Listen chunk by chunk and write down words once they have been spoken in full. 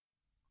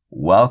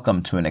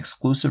Welcome to an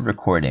exclusive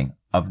recording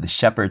of The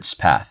Shepherd's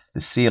Path, the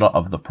Sirah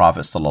of the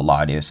Prophet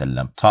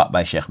ﷺ, taught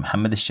by Sheikh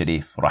Muhammad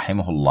al-Sharif,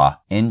 rahimahullah,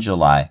 in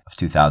July of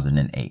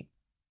 2008.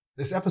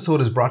 This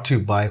episode is brought to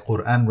you by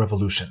Quran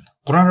Revolution.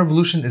 Quran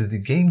Revolution is the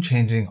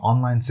game-changing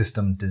online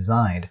system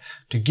designed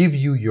to give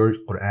you your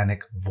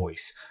Quranic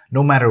voice.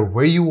 No matter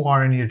where you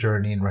are in your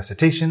journey in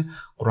recitation,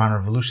 Quran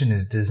Revolution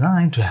is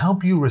designed to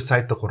help you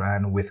recite the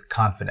Quran with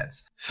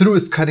confidence. Through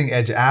its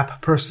cutting-edge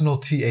app, personal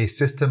TA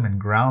system,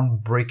 and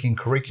groundbreaking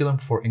curriculum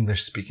for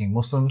English-speaking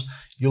Muslims,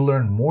 you'll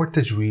learn more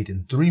tajweed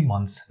in 3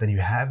 months than you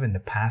have in the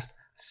past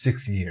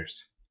 6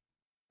 years.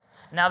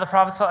 Now the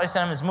Prophet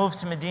ﷺ has moved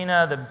to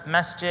Medina, the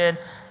masjid,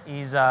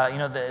 he's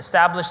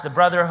established the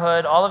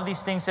brotherhood, all of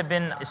these things have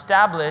been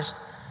established,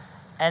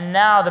 and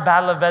now the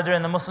Battle of Badr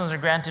and the Muslims are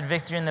granted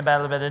victory in the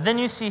Battle of Badr. Then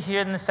you see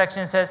here in this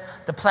section it says,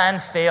 the plan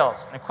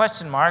fails. And a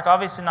question mark,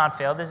 obviously not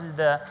failed, this is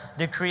the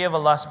decree of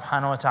Allah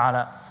subhanahu wa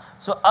ta'ala.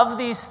 So of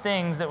these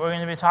things that we're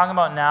going to be talking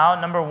about now,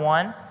 number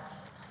one,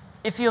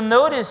 if you'll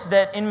notice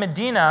that in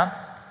Medina,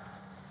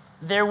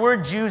 there were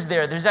Jews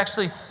there. There's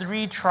actually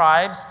three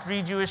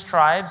Jewish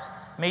tribes,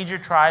 major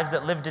tribes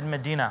that lived in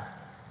Medina.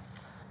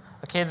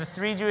 Okay, the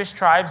three Jewish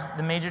tribes,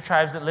 the major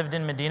tribes that lived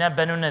in Medina,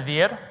 Banu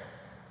Nadir,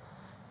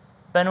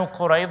 Banu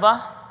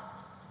Qurayza.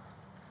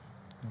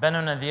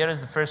 Banu Nadir is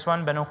the first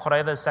one, Banu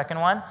Qurayza is the second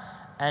one,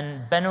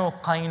 and Banu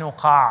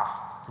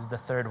Qaynuqa is the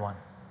third one.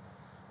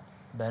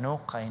 Banu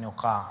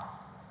Qaynuqa.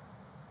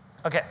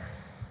 Okay,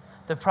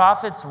 the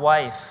Prophet's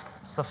wife,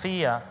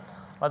 Safiya,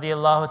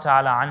 radiyallahu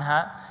ta'ala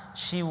anha,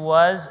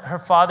 her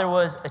father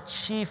was a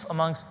chief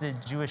amongst the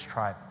Jewish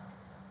tribe.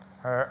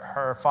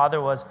 Her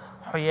father was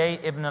Huyay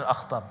ibn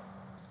al-Akhtab.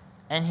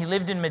 And he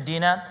lived in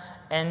Medina.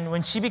 And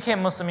when she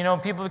became Muslim,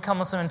 people become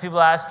Muslim and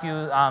people ask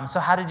you, so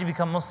how did you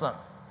become Muslim?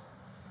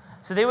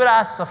 So they would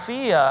ask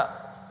Safiya,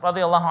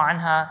 radiallahu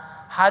anha,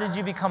 how did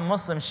you become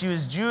Muslim? She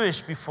was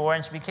Jewish before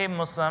and she became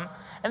Muslim.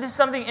 And this is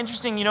something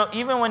interesting,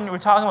 even when we're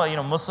talking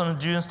about, Muslim,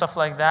 Jews and stuff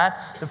like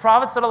that, the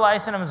Prophet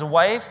ﷺ's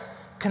wife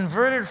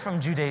converted from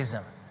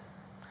Judaism.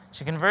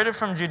 She converted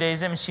from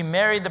Judaism. She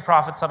married the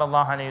Prophet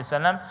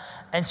ﷺ.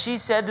 And she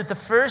said that the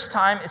first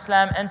time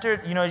Islam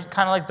entered,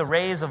 kind of like the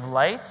rays of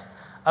light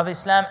of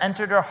Islam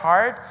entered her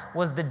heart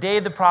was the day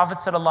the Prophet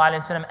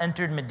ﷺ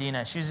entered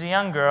Medina. She was a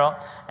young girl,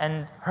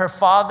 and her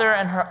father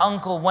and her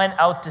uncle went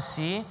out to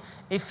see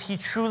if he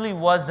truly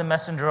was the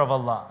messenger of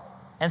Allah.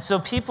 And so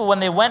people,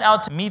 when they went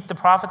out to meet the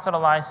Prophet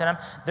ﷺ,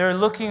 they're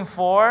looking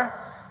for,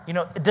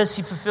 does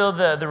he fulfill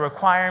the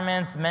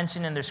requirements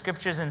mentioned in their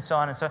scriptures and so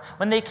on and so on.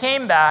 When they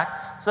came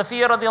back,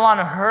 Safiya radiallahu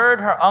anha heard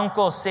her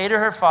uncle say to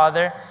her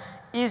father,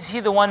 is he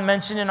the one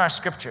mentioned in our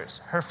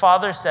scriptures? Her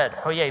father said,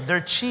 Huyay, they're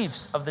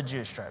chiefs of the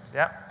Jewish tribes.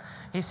 Yeah.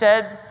 He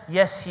said,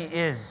 yes, he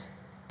is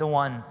the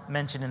one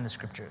mentioned in the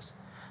scriptures.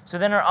 So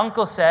then her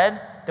uncle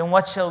said, then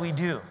what shall we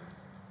do?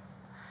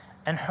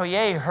 And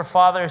Huyay, her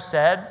father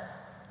said,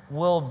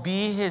 we'll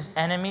be his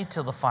enemy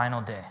till the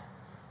final day.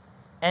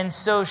 And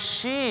so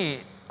she,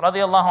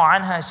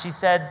 radiallahu anha, she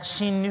said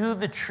she knew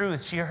the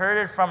truth. She heard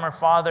it from her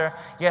father,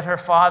 yet her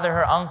father,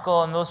 her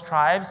uncle, and those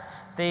tribes,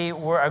 they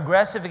were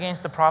aggressive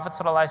against the Prophet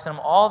ﷺ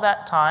all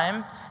that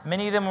time.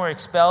 Many of them were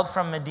expelled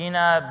from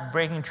Medina,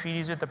 breaking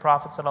treaties with the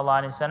Prophet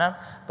ﷺ.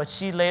 But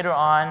she later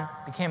on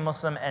became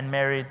Muslim and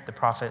married the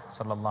Prophet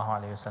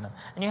ﷺ.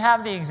 And you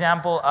have the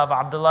example of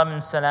Abdullah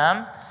bin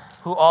Salam,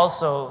 who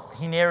also,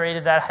 he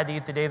narrated that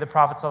hadith the day the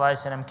Prophet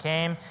ﷺ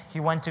came. He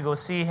went to go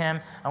see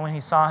him, and when he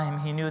saw him,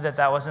 he knew that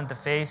that wasn't the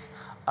face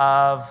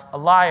of a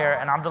liar.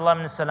 And Abdullah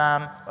bin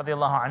Salam,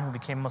 radiallahu anhu,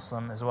 became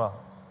Muslim as well.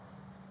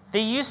 They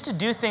used to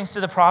do things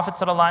to the Prophet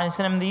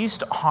ﷺ. They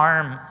used to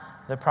harm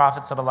the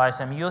Prophet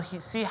ﷺ. You'll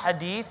see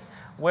hadith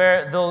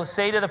where they'll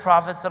say to the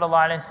Prophet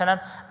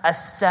ﷺ,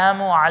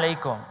 Assalamu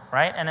alaikum,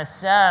 right? And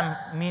Assam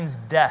means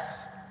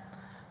death.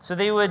 So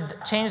they would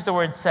change the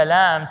word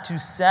salam to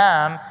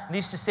sam. They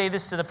used to say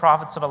this to the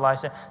Prophet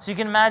ﷺ. So you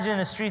can imagine in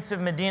the streets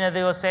of Medina,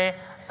 they will say,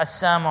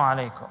 Assalamu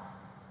alaikum,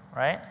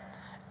 right?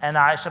 And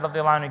Aisha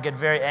radiallahu anha would get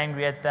very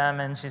angry at them,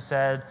 and she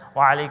said,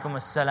 Wa alaikum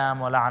assalam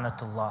wa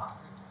la'natullah.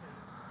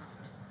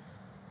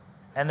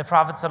 And the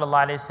Prophet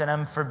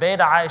ﷺ forbade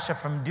Aisha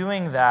from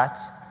doing that,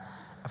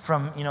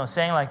 from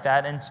saying like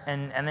that. And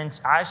then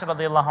Aisha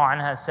radiallahu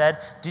anha said,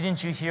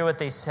 didn't you hear what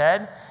they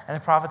said? And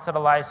the Prophet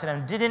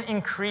ﷺ didn't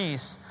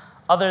increase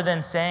other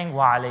than saying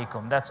wa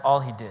alaikum. That's all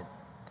he did.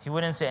 He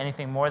wouldn't say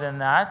anything more than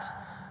that.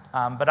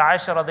 But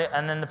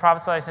and then the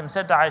Prophet ﷺ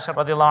said to Aisha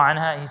radiallahu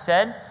anha, he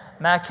said,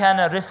 ma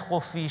kana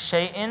rifqu fi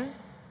shay'in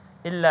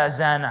illa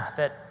zana.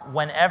 That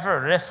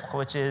whenever rifq,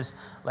 which is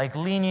like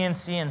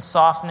leniency and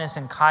softness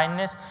and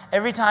kindness,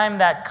 every time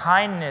that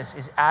kindness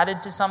is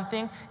added to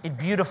something, it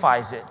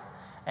beautifies it.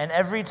 And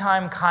every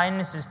time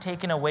kindness is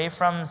taken away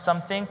from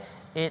something,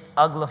 it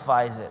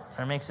uglifies it,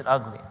 or makes it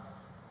ugly.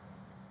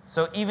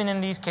 So even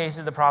in these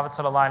cases, the Prophet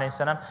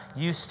ﷺ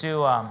used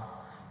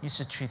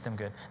to treat them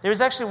good. There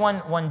was actually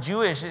one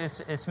Jewish,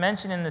 it's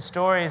mentioned in the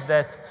stories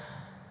that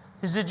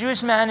there's a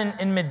Jewish man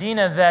in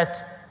Medina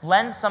that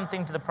lent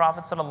something to the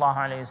Prophet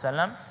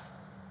ﷺ,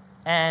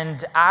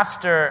 and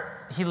after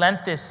he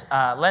lent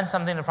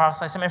something to the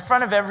Prophet ﷺ in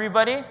front of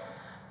everybody.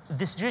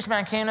 This Jewish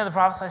man came to the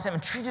Prophet ﷺ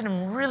and treated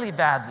him really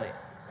badly.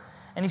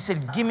 And he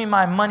said, give me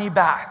my money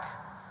back.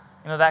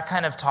 That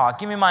kind of talk.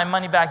 Give me my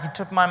money back. You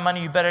took my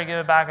money, you better give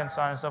it back, and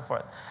so on and so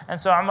forth. And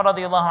so Umar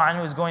radiallahu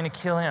anhu was going to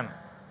kill him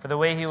for the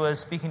way he was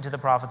speaking to the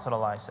Prophet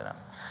ﷺ.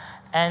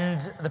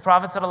 And the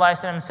Prophet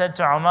ﷺ said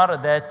to Umar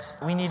that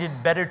we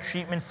needed better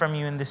treatment from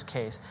you in this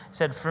case. He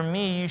said, for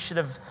me, you should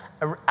have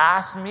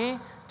asked me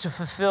to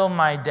fulfill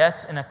my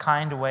debts in a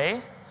kind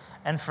way.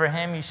 And for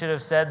him, you should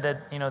have said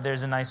that,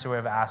 there's a nicer way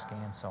of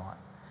asking, and so on.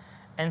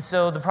 And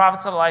so the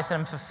Prophet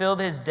ﷺ fulfilled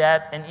his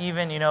debt and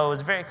even,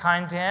 was very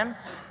kind to him.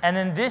 And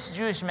then this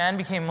Jewish man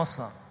became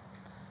Muslim.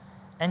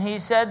 And he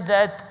said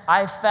that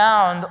I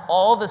found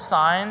all the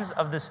signs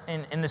of this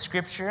in the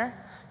scripture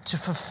to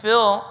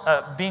fulfill,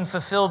 being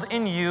fulfilled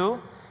in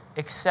you,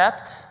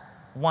 except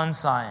one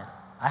sign.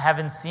 I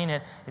haven't seen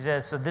it. He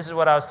said, so this is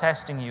what I was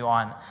testing you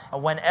on.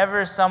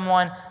 Whenever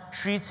someone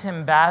treats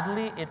him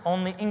badly, it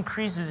only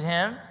increases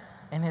him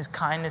in his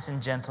kindness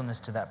and gentleness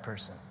to that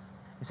person.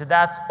 He said,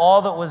 that's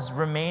all that was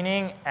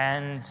remaining,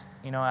 and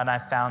I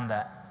found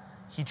that.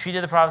 He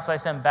treated the Prophet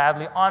ﷺ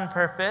badly on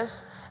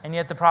purpose, and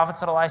yet the Prophet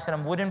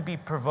ﷺ wouldn't be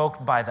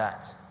provoked by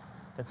that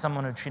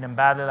someone would treat him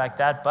badly like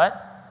that,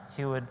 but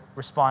he would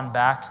respond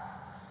back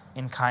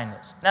in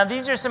kindness. Now,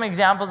 these are some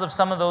examples of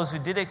some of those who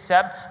did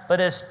accept,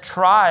 but as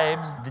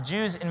tribes, the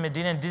Jews in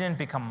Medina didn't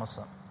become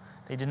Muslim.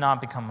 They did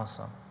not become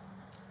Muslim.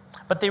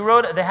 But they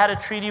had a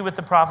treaty with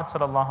the Prophet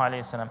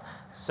ﷺ.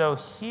 So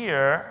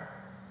here,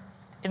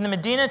 in the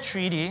Medina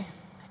treaty,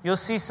 you'll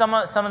see some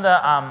of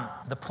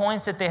the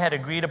points that they had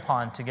agreed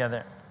upon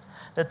together.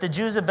 That the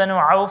Jews of Banu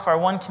Auf are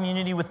one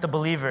community with the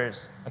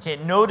believers. Okay,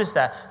 notice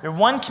that. They're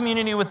one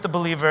community with the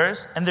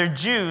believers, and they're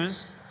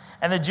Jews,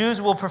 and the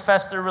Jews will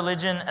profess their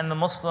religion, and the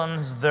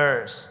Muslims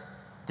theirs.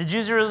 The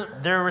Jews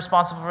they're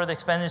responsible for the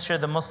expenditure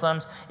of the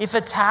Muslims. If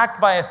attacked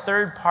by a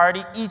third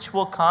party, each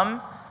will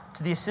come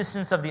to the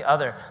assistance of the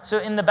other. So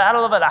in the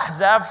Battle of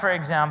Al-Ahzab, for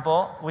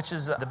example, which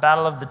is the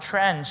Battle of the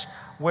Trench,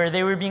 where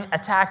they were being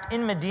attacked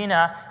in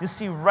Medina, you'll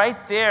see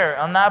right there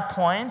on that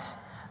point,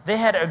 they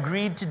had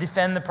agreed to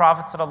defend the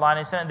Prophet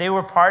ﷺ. They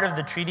were part of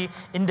the treaty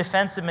in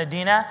defense of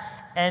Medina.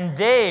 And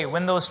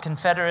when those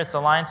Confederates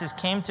alliances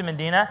came to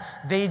Medina,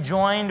 they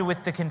joined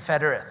with the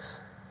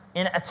Confederates.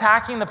 In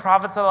attacking the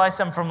Prophet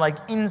ﷺ from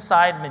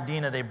inside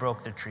Medina, they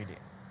broke their treaty.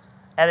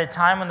 At a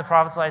time when the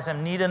Prophet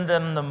ﷺ needed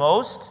them the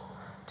most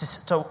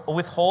to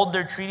withhold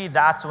their treaty,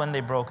 that's when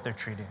they broke their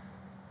treaty.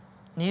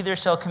 Neither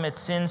shall commit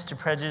sins to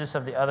prejudice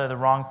of the other, the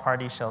wrong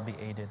party shall be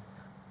aided.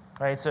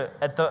 Right, so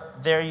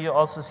there you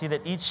also see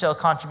that each shall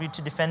contribute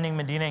to defending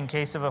Medina in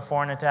case of a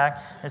foreign attack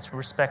in its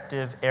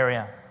respective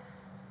area.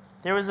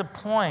 There was a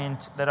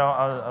point that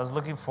I was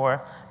looking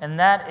for, and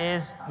that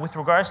is with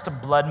regards to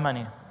blood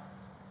money.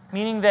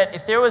 Meaning that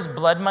if there was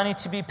blood money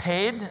to be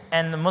paid,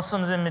 and the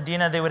Muslims in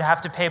Medina, they would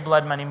have to pay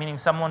blood money, meaning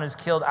someone was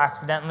killed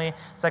accidentally.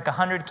 It's like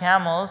 100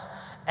 camels,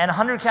 and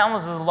 100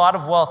 camels is a lot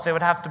of wealth. They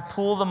would have to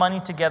pool the money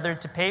together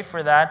to pay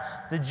for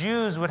that. The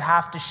Jews would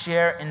have to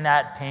share in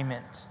that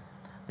payment.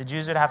 The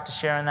Jews would have to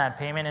share in that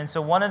payment. And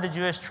so one of the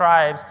Jewish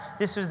tribes,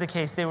 this was the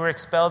case. They were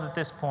expelled at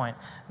this point.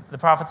 The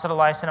Prophet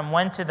ﷺ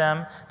went to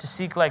them to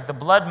seek the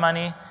blood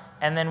money.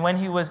 And then when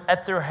he was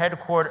at their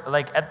headquarters,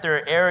 at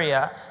their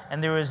area,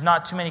 and there was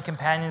not too many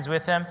companions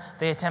with him,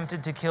 they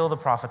attempted to kill the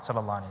Prophet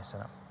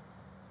ﷺ.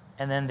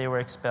 And then they were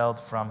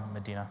expelled from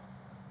Medina.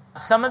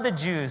 Some of the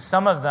Jews,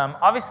 some of them,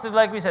 obviously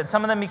like we said,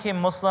 some of them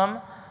became Muslim.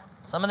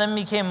 Some of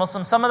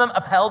them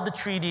upheld the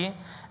treaty.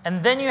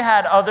 And then you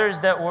had others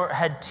that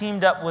had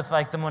teamed up with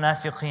the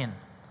munafiqeen.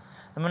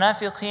 The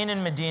munafiqeen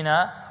in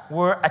Medina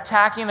were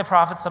attacking the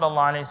Prophet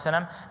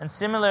ﷺ, and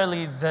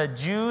similarly the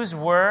Jews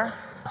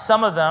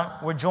some of them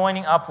were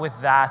joining up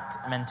with that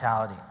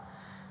mentality.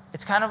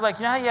 It's kind of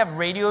how you have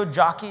radio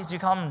jockeys, do you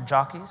call them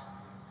jockeys?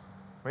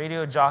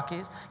 Radio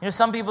jockeys.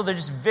 Some people, they're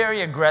just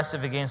very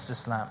aggressive against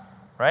Islam,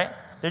 right?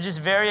 They're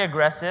just very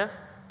aggressive,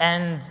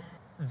 and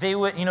they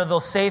would, they'll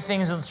say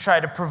things and try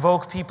to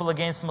provoke people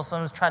against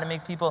Muslims, try to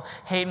make people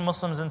hate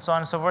Muslims and so on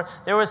and so forth.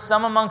 There was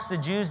some amongst the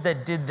Jews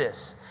that did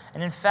this.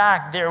 And in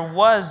fact, there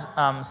was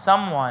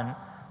someone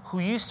who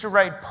used to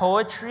write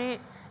poetry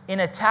in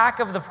attack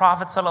of the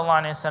Prophet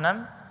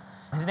ﷺ.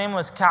 His name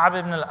was Ka'b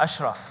ibn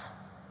al-Ashraf.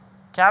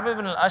 Ka'b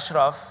ibn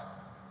al-Ashraf,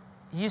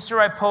 he used to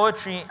write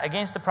poetry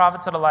against the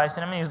Prophet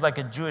ﷺ. He was like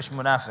a Jewish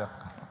munafiq.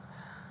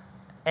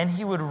 And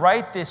he would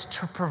write this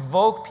to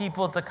provoke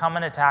people to come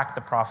and attack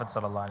the Prophet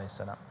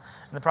ﷺ. And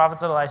the Prophet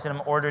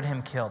ﷺ ordered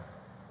him killed.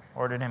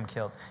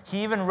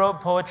 He even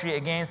wrote poetry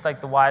against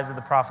the wives of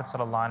the Prophet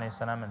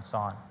ﷺ and so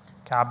on.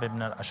 Ka'b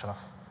ibn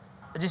al-Ashraf.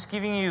 Just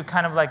giving you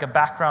kind of a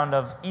background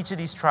of each of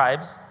these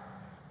tribes.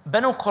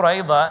 Banu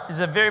Qurayza is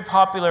a very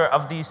popular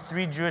of these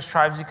three Jewish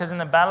tribes because in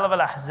the Battle of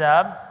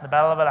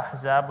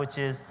Al-Ahzab, which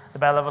is the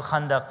Battle of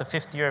Al-Khandaq, the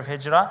 5th year of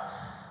Hijrah,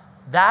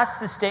 That's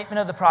the statement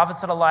of the Prophet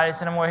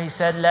ﷺ where he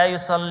said, لا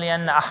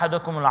يصلين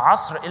أحدكم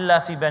العصر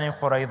إلا في بني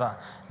قريظة.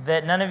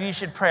 That none of you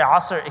should pray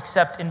Asr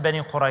except in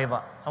Bani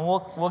Qurayza. And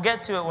we'll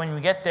get to it when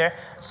we get there.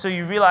 So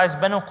you realize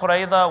Bani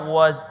Qurayza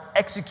was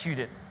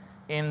executed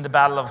in the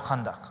Battle of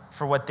Khandaq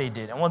for what they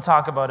did. And we'll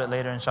talk about it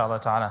later, inshallah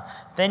ta'ala.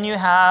 Then you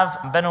have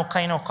Banu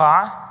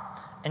Qaynuqa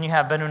and you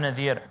have Banu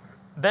Nadir.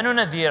 Banu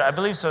Nadir, I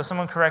believe so.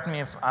 Someone correct me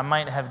if I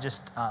might have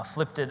just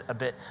flipped it a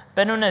bit.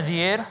 Banu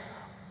Nadir,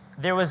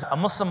 there was a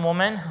Muslim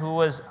woman who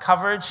was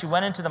covered. She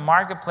went into the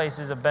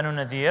marketplaces of Banu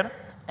Nadir.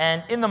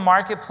 And in the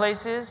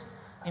marketplaces,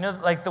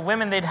 like the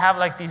women, they'd have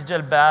like these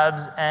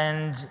jalbabs,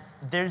 and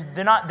they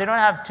don't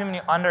have too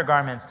many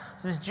undergarments.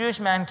 So this Jewish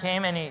man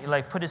came and he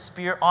like put a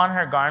spear on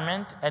her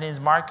garment at his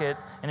market,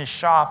 in his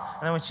shop,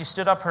 and then when she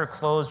stood up, her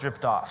clothes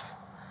ripped off.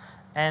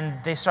 And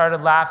they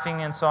started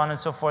laughing and so on and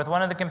so forth.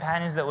 One of the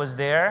companions that was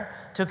there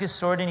took his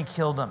sword and he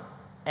killed him.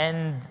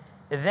 And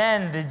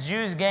then the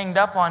Jews ganged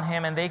up on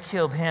him and they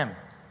killed him.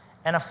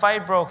 And a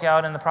fight broke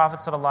out, and the Prophet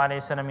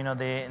ﷺ,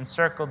 they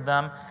encircled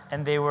them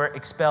and they were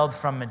expelled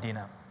from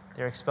Medina.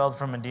 They were expelled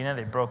from Medina,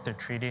 they broke their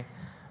treaty,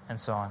 and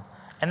so on.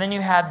 And then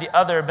you had the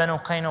other Banu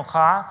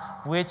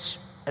Qaynuqa, which,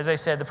 as I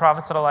said, the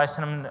Prophet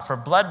ﷺ, for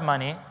blood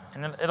money,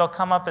 and it'll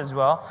come up as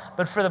well,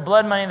 but for the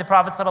blood money, the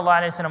Prophet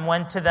ﷺ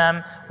went to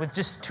them with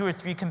just 2 or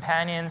 3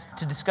 companions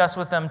to discuss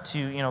with them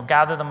to,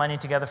 gather the money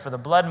together for the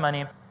blood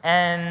money.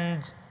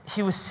 And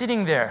he was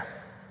sitting there,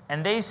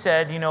 and they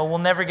said, we'll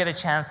never get a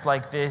chance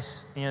like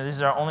this. This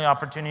is our only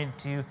opportunity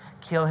to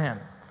kill him,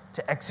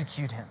 to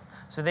execute him.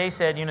 So they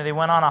said, they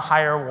went on a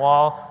higher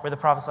wall where the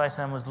Prophet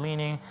ﷺ was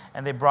leaning,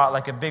 and they brought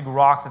like a big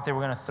rock that they were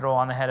going to throw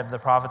on the head of the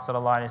Prophet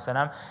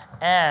ﷺ.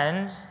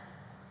 And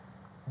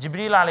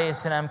Jibreel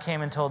ﷺ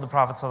came and told the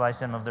Prophet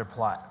ﷺ of their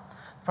plot.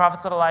 The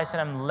Prophet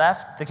ﷺ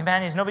left. The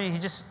companions, he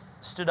just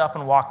stood up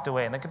and walked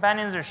away. And the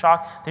companions are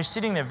shocked. They're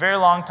sitting there, very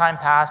long time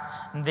passed,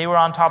 and they were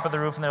on top of the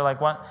roof, and they're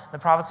like, what? The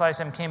Prophet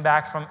ﷺ came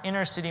back from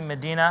inner city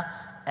Medina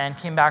and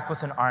came back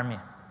with an army.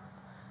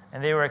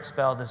 And they were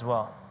expelled as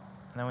well.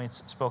 And then we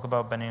spoke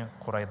about Bani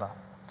Qurayza.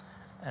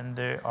 And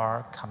they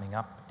are coming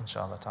up,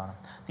 inshallah ta'ala.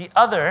 The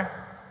other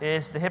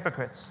is the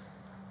hypocrites.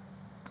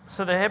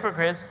 So the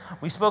hypocrites,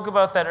 we spoke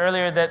about that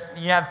earlier, that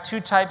you have 2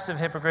 types of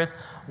hypocrites.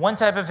 One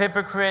type of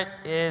hypocrite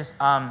is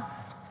a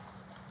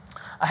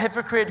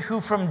hypocrite who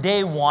from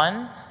day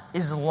one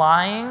is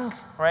lying,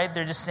 right?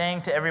 They're just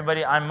saying to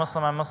everybody, I'm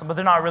Muslim, but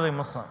they're not really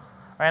Muslim.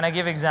 Right? And I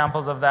give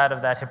examples of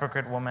that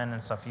hypocrite woman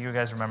and stuff. You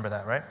guys remember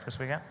that, right? First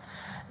weekend?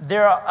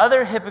 There are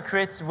other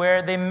hypocrites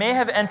where they may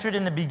have entered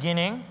in the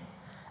beginning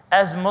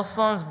as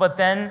Muslims, but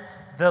then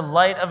the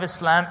light of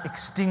Islam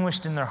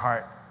extinguished in their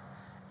heart,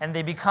 and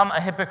they become a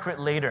hypocrite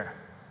later.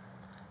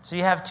 So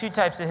you have 2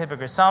 types of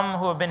hypocrites. Some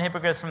who have been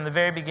hypocrites from the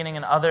very beginning,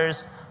 and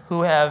others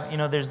who have,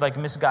 there's like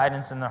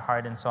misguidance in their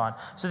heart and so on.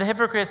 So the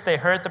hypocrites, they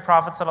hurt the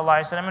Prophet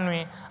ﷺ, and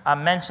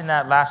we mentioned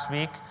that last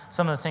week,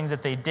 some of the things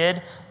that they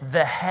did.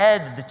 The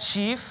head, the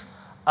chief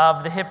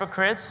of the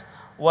hypocrites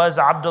was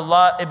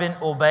Abdullah ibn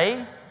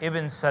Ubay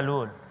ibn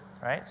Salul,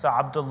 right? So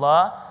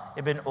Abdullah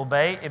ibn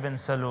Ubay ibn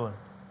Salul.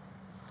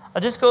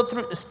 I'll just go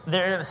through,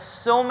 there are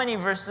so many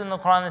verses in the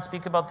Quran that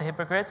speak about the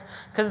hypocrites,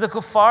 because the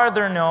kuffar,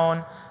 they're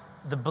known,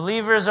 the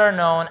believers are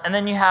known, and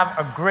then you have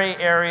a gray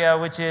area,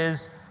 which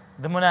is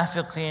the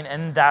munafiqeen,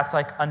 and that's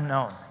like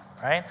unknown,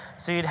 right?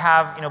 So you'd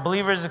have,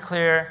 believers are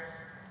clear,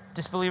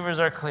 disbelievers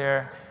are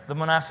clear, the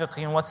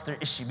munafiqeen, what's their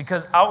issue?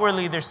 Because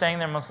outwardly they're saying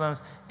they're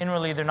Muslims,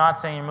 inwardly they're not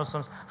saying you're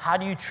Muslims. How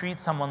do you treat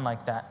someone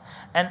like that?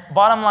 And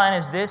bottom line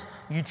is this,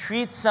 you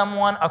treat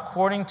someone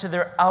according to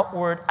their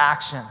outward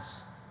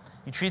actions.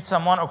 You treat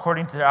someone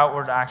according to their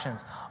outward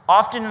actions.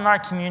 Often in our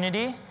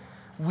community,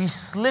 we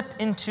slip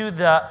into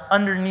the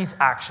underneath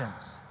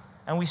actions,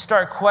 and we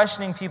start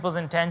questioning people's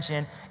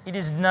intention. It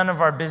is none of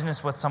our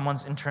business what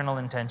someone's internal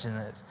intention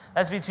is.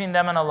 That's between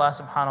them and Allah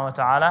subhanahu wa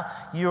ta'ala.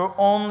 You're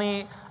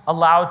only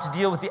allowed to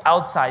deal with the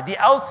outside. The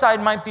outside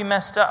might be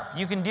messed up.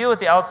 You can deal with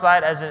the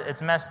outside as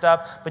it's messed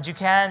up, but you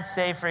can't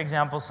say, for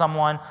example,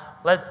 I'll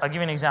give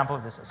you an example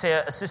of this. Say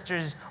a sister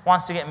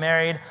wants to get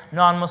married,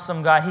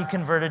 non-Muslim guy, he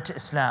converted to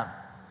Islam,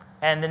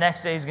 and the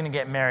next day he's going to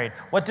get married.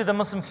 What did the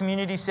Muslim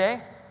community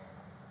say?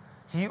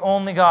 He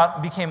only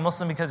became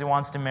Muslim because he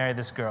wants to marry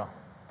this girl.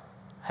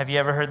 Have you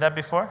ever heard that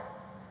before?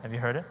 Have you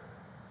heard it?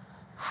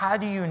 How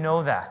do you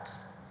know that?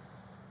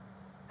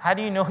 How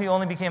do you know he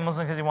only became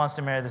Muslim because he wants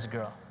to marry this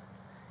girl?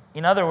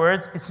 In other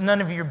words, it's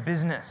none of your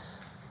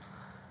business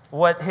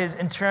what his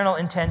internal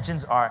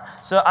intentions are.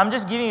 So I'm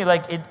just giving you,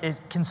 it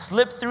can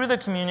slip through the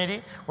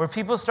community where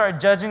people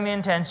start judging the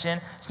intention.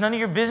 It's none of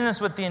your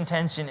business what the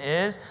intention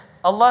is.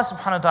 Allah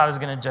subhanahu wa ta'ala is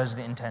going to judge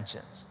the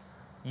intentions.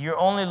 You're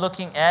only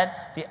looking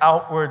at the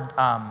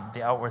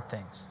outward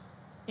things.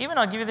 Even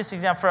I'll give you this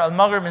example for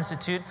Al-Maghrib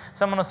Institute.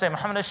 Someone will say,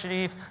 Muhammad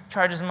al-Sharif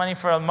charges money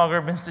for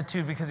Al-Maghrib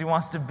Institute because he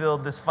wants to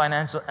build this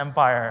financial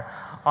empire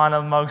on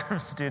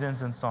Al-Maghrib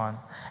students and so on.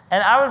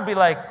 And I would be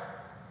like,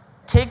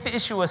 take the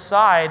issue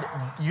aside.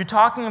 You're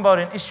talking about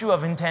an issue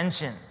of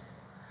intention.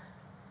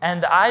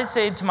 And I'd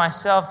say to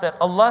myself that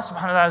Allah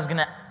subhanahu wa ta'ala is going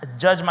to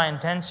judge my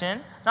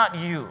intention, not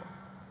you.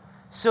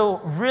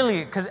 So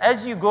really, because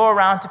as you go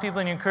around to people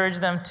and you encourage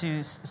them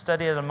to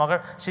study at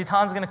al-Maghrib,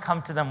 Shaitan's going to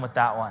come to them with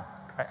that one.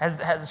 Right?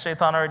 Has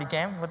Shaitan already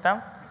came with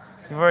them?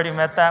 You've already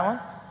met that one?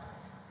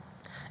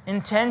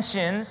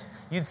 Intentions,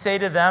 you'd say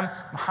to them,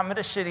 Muhammad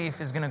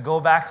al-Sharif is going to go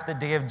back to the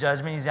day of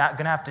judgment. He's going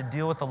to have to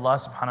deal with Allah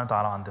subhanahu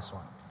wa ta'ala on this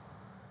one.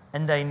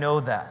 And I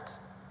know that.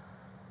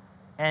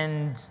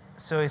 And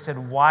so he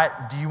said, why,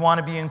 do you want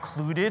to be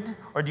included?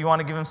 Or do you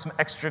want to give him some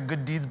extra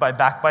good deeds by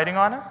backbiting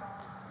on him?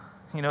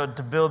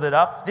 To build it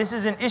up. This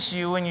is an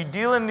issue when you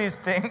deal in these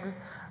things,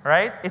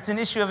 right? It's an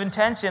issue of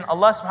intention.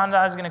 Allah subhanahu wa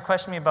ta'ala is going to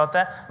question me about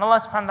that. And Allah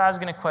subhanahu wa ta'ala is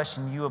going to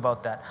question you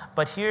about that.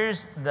 But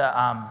here's the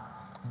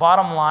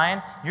bottom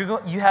line.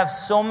 You have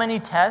so many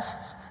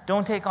tests.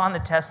 Don't take on the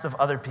tests of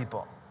other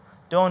people.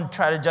 Don't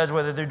try to judge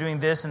whether they're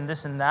doing this and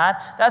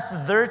that. That's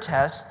their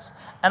tests.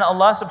 And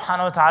Allah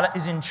subhanahu wa ta'ala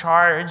is in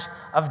charge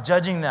of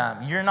judging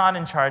them. You're not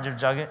in charge of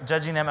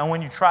judging them. And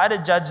when you try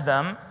to judge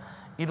them,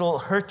 it'll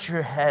hurt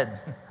your head.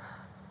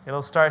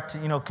 It'll start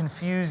to,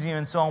 confuse you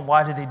and so on.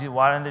 Why did they do?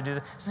 Why didn't they do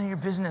that? It's not your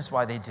business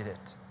why they did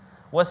it.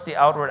 What's the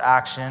outward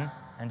action?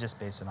 And just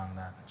base it on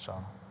that,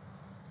 inshallah.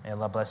 May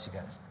Allah bless you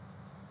guys.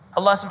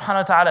 Allah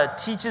subhanahu wa ta'ala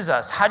teaches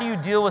us, how do you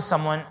deal with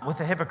someone, with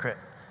a hypocrite?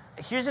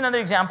 Here's another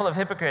example of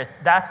hypocrite.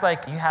 That's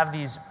like you have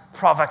these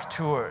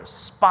provocateurs,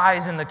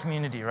 spies in the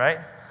community, right?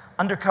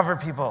 Undercover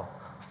people.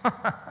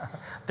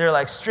 They're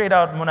like straight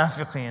out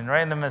munafiqeen,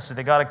 right in the masjid.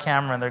 They got a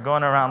camera and they're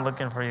going around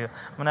looking for you.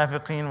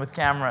 Munafiqeen with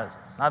cameras.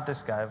 Not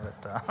this guy,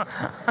 but...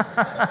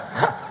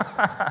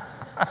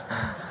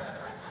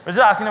 We're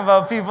talking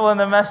about people in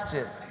the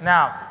masjid.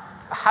 Now,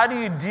 how do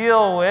you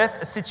deal with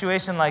a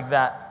situation like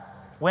that?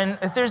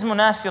 If there's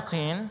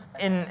munafiqeen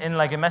in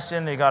like a masjid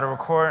and they got to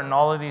record and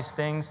all of these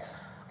things,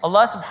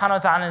 Allah subhanahu wa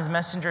ta'ala and His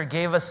Messenger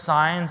gave us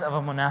signs of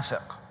a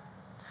munafiq.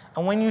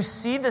 And when you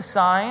see the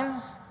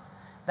signs,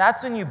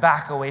 that's when you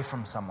back away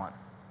from someone.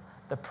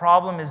 The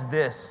problem is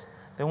this,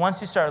 that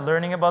once you start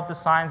learning about the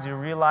signs, you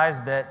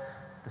realize that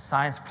the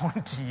signs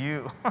point to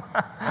you.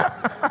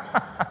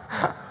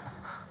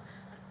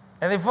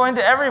 And they point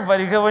to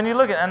everybody, because when you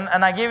look at,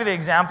 and I gave you the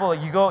example,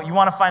 you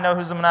want to find out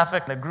who's a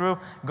munafiq in the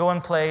group, go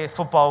and play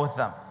football with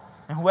them.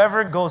 And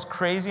whoever goes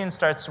crazy and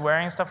starts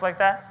swearing and stuff like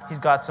that, he's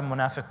got some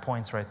munafiq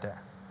points right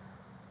there.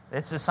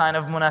 It's a sign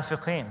of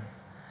munafiqeen.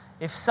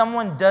 If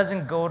someone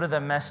doesn't go to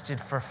the masjid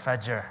for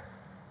fajr,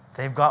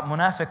 they've got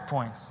munafiq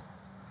points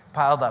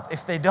piled up.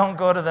 If they don't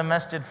go to the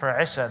masjid for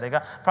Isha,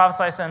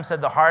 Prophet ﷺ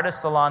said the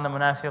hardest salah on the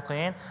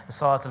munafiqeen is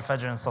Salat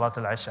al-Fajr and Salat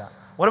al-Isha.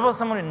 What about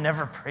someone who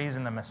never prays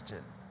in the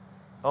masjid?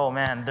 Oh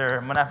man,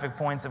 their munafiq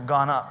points have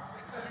gone up.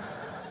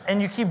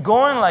 And you keep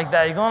going like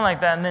that,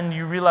 and then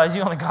you realize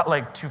you only got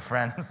like 2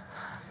 friends.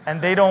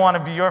 And they don't want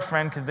to be your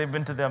friend because they've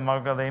been to the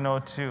Maghrib, they know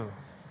too.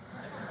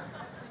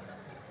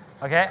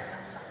 Okay?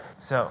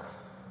 So,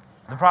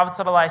 the Prophet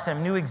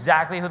ﷺ knew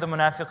exactly who the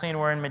munafiqeen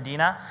were in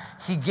Medina.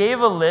 He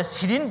gave a list.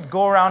 He didn't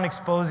go around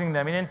exposing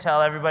them. He didn't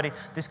tell everybody,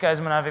 this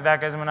guy's munafiq,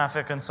 that guy's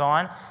munafiq, and so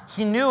on.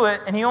 He knew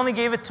it, and he only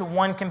gave it to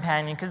one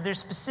companion because there's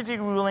specific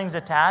rulings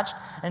attached,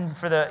 and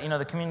for the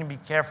community to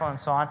be careful and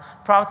so on.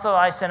 Prophet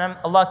ﷺ,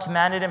 Allah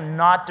commanded him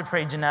not to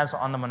pray janazah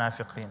on the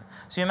munafiqeen.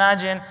 So you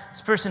imagine,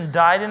 this person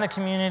died in the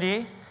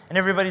community, and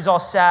everybody's all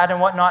sad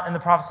and whatnot, and the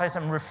Prophet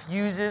ﷺ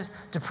refuses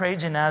to pray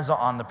janazah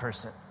on the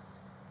person.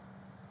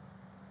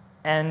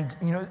 And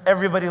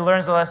everybody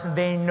learns the lesson.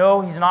 They know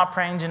he's not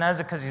praying janazah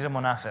because he's a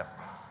munafiq.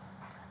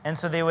 And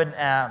so they would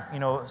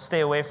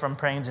stay away from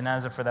praying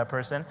janazah for that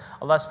person.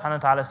 Allah subhanahu wa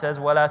ta'ala says,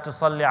 وَلَا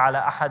تُصَلِّ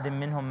عَلَىٰ أَحَدٍ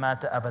مِّنْهُمْ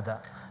مَاتَ أَبَدًا.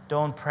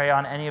 Don't pray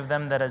on any of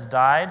them that has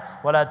died.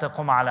 وَلَا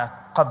تَقُمْ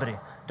عَلَىٰ قَبْرِ.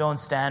 Don't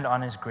stand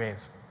on his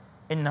grave.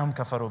 إِنَّهُمْ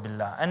كَفَرُوا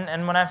بِاللَّهِ. And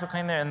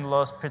munafiqeen, they're in the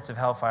lowest pits of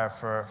hellfire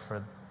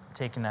for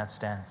taking that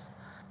stance.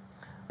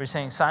 We're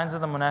saying signs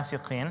of the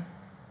munafiqeen.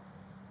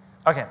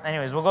 Okay,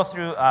 anyways, we'll go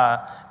through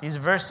these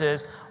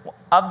verses.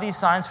 Of these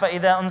signs,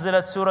 فَإِذَا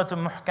أُنزِلَتْ سُورَةٌ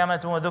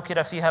مُحْكَمَةٌ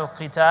وَذُكِرَ فِيهَا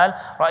الْقِتَالِ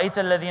رَأَيْتَ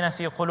الَّذِينَ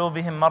فِي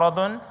قُلُوبِهِمْ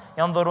مَرَضٌ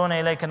يَنظُرُونَ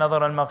إِلَيْكَ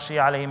نَظَرَ الْمَغْشِيِّ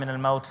عَلَيْهِ مِنَ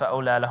الْمَوْتِ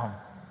فَأَوْلَى لَهُمْ.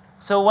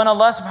 So when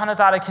Allah subhanahu wa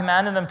ta'ala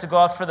commanded them to go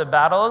out for the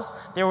battles,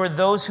 there were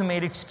those who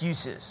made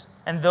excuses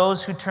and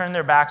those who turned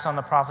their backs on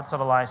the Prophet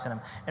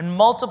ﷺ. In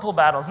multiple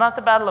battles, not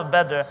the battle of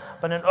Badr,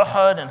 but in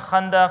Uhud and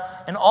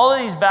Khandaq, in all of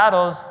these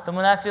battles, the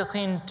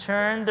munafiqeen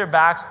turned their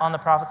backs on the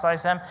Prophet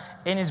ﷺ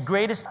in his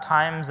greatest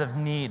times of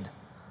need.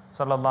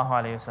 Sallallahu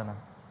alayhi wasallam.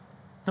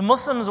 The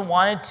Muslims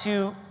wanted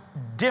to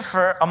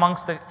differ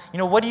amongst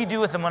what do you do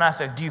with the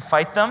munafiq? Do you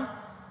fight them?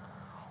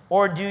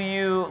 Or do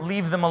you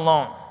leave them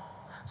alone?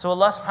 So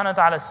Allah subhanahu wa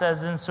ta'ala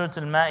says in Surah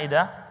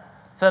Al-Ma'idah,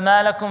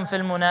 فَمَا لَكُمْ فِي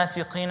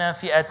الْمُنَافِقِينَ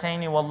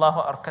فِئَتَيْنِ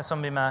وَاللَّهُ أَرْكَسٌ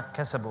بِمَا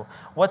كَسَبُوا.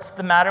 What's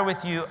the matter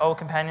with you, O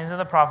companions of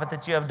the Prophet,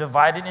 that you have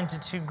divided into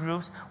 2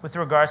 groups with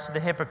regards to the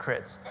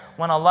hypocrites,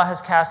 when Allah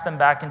has cast them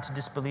back into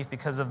disbelief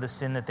because of the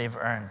sin that they've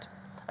earned?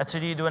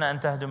 أَتُرِيدُونَ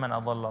أَن تَهْدُوا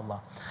مَنْ أَضَلَّ اللَّهُ.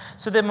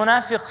 So the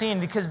munafiqeen,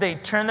 because they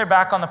turn their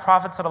back on the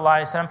Prophet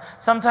ﷺ,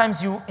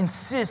 sometimes you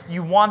insist,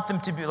 you want them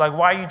to be like,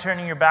 why are you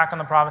turning your back on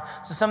the Prophet?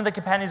 So some of the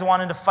companions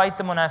wanted to fight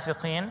the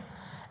munafiqeen,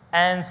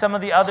 and some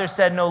of the others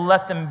said, no,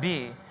 let them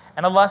be.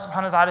 And Allah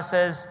subhanahu wa ta'ala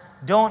says,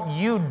 don't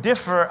you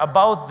differ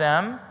about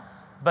them,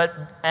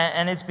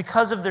 and it's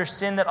because of their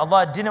sin that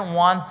Allah didn't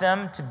want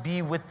them to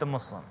be with the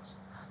Muslims.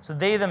 So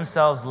they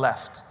themselves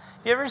left.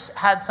 You ever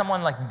had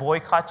someone like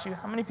boycott you?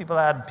 How many people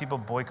had people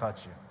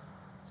boycott you?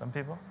 Some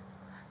people?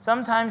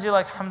 Sometimes you're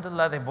like,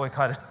 alhamdulillah, they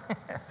boycotted.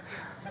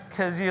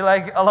 Because you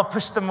like, Allah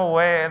pushed them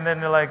away, and then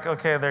you're like,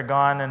 okay, they're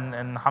gone, and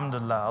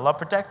alhamdulillah. Allah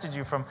protected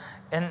you from,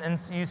 and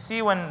you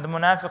see when the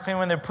munafiqeen,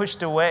 when they're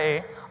pushed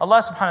away,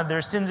 Allah subhanahu wa ta'ala,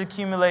 their sins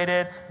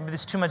accumulated, maybe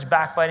there's too much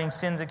backbiting,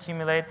 sins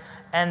accumulate,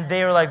 and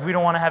they were like, we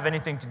don't want to have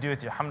anything to do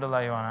with you.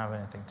 Alhamdulillah, you don't want to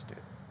have anything to do with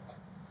you.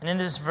 And in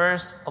this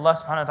verse, Allah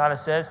subhanahu wa ta'ala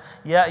says,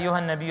 Ya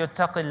ayyuhan nabiyyu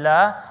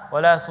taqillah wa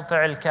la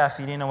tuti'il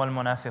kafirin wal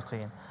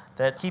munafiqeen.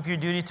 That keep your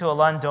duty to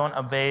Allah and don't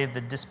obey the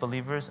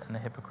disbelievers and the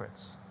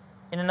hypocrites.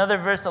 In another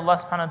verse, Allah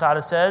subhanahu wa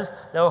ta'ala says,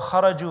 لَوْ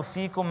خَرَجُوا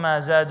فِيكُمْ مَا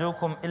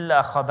زَادُوكُمْ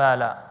إِلَّا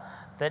خَبَالًا.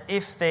 That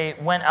if they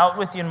went out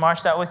with you and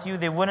marched out with you,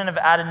 they wouldn't have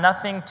added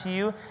nothing to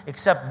you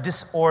except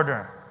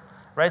disorder.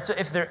 Right? So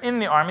if they're in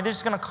the army, they're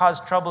just going to cause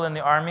trouble in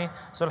the army.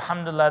 So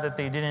alhamdulillah that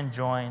they didn't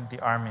join the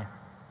army.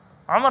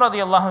 Umar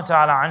radiallahu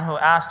ta'ala anhu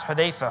asked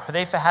Hudayfa.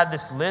 Hudayfa had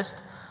this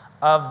list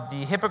of the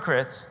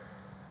hypocrites,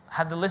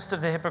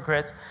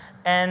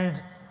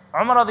 and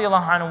Umar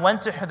radiallahu anhu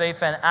went to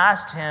Hudayfa and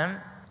asked him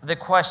the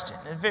question.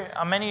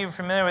 Many of you are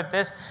familiar with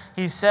this.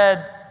 He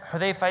said,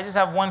 Hudayfa, I just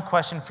have one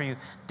question for you.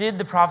 Did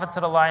the Prophet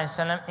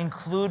ﷺ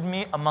include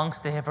me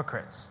amongst the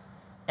hypocrites?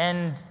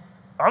 And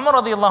Umar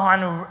radiallahu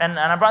anhu, and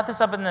I brought this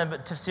up in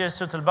the Tafsir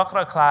Surah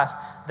Al-Baqarah class,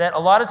 that a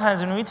lot of times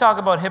when we talk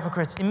about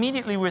hypocrites,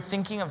 immediately we're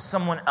thinking of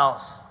someone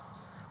else.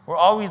 We're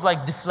always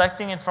like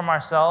deflecting it from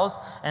ourselves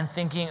and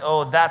thinking,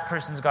 oh, that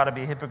person's got to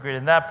be a hypocrite,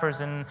 and that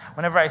person,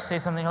 whenever I say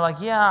something, you're like,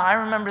 yeah, I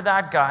remember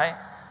that guy,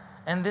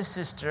 and this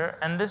sister,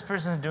 and this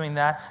person's doing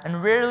that.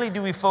 And rarely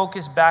do we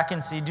focus back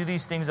and see, do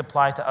these things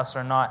apply to us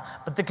or not?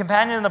 But the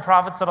companions of the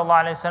Prophet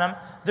ﷺ,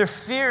 they're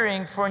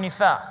fearing for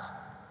nifaq.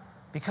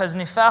 Because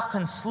nifaq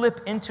can slip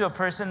into a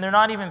person, they're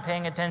not even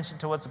paying attention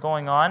to what's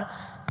going on.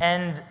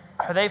 And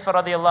Hudayfa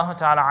radiallahu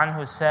ta'ala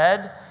anhu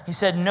said, he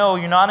said, no,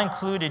 you're not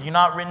included, you're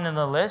not written in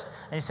the list.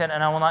 And he said,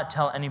 and I will not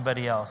tell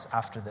anybody else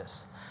after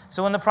this.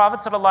 So when the Prophet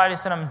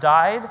ﷺ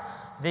died,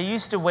 they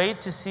used to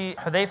wait to see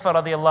Hudayfa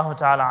radiallahu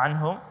ta'ala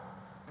anhu.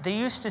 They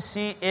used to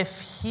see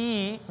if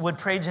he would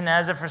pray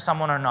janazah for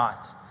someone or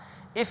not.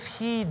 If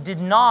he did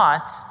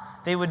not,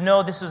 they would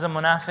know this was a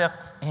munafiq,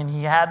 and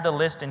he had the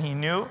list and he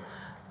knew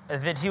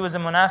that he was a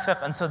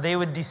munafiq, and so they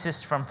would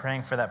desist from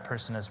praying for that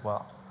person as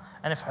well.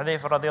 And if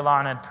Hudayfa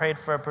radiallahu anhu had prayed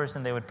for a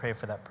person, they would pray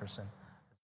for that person.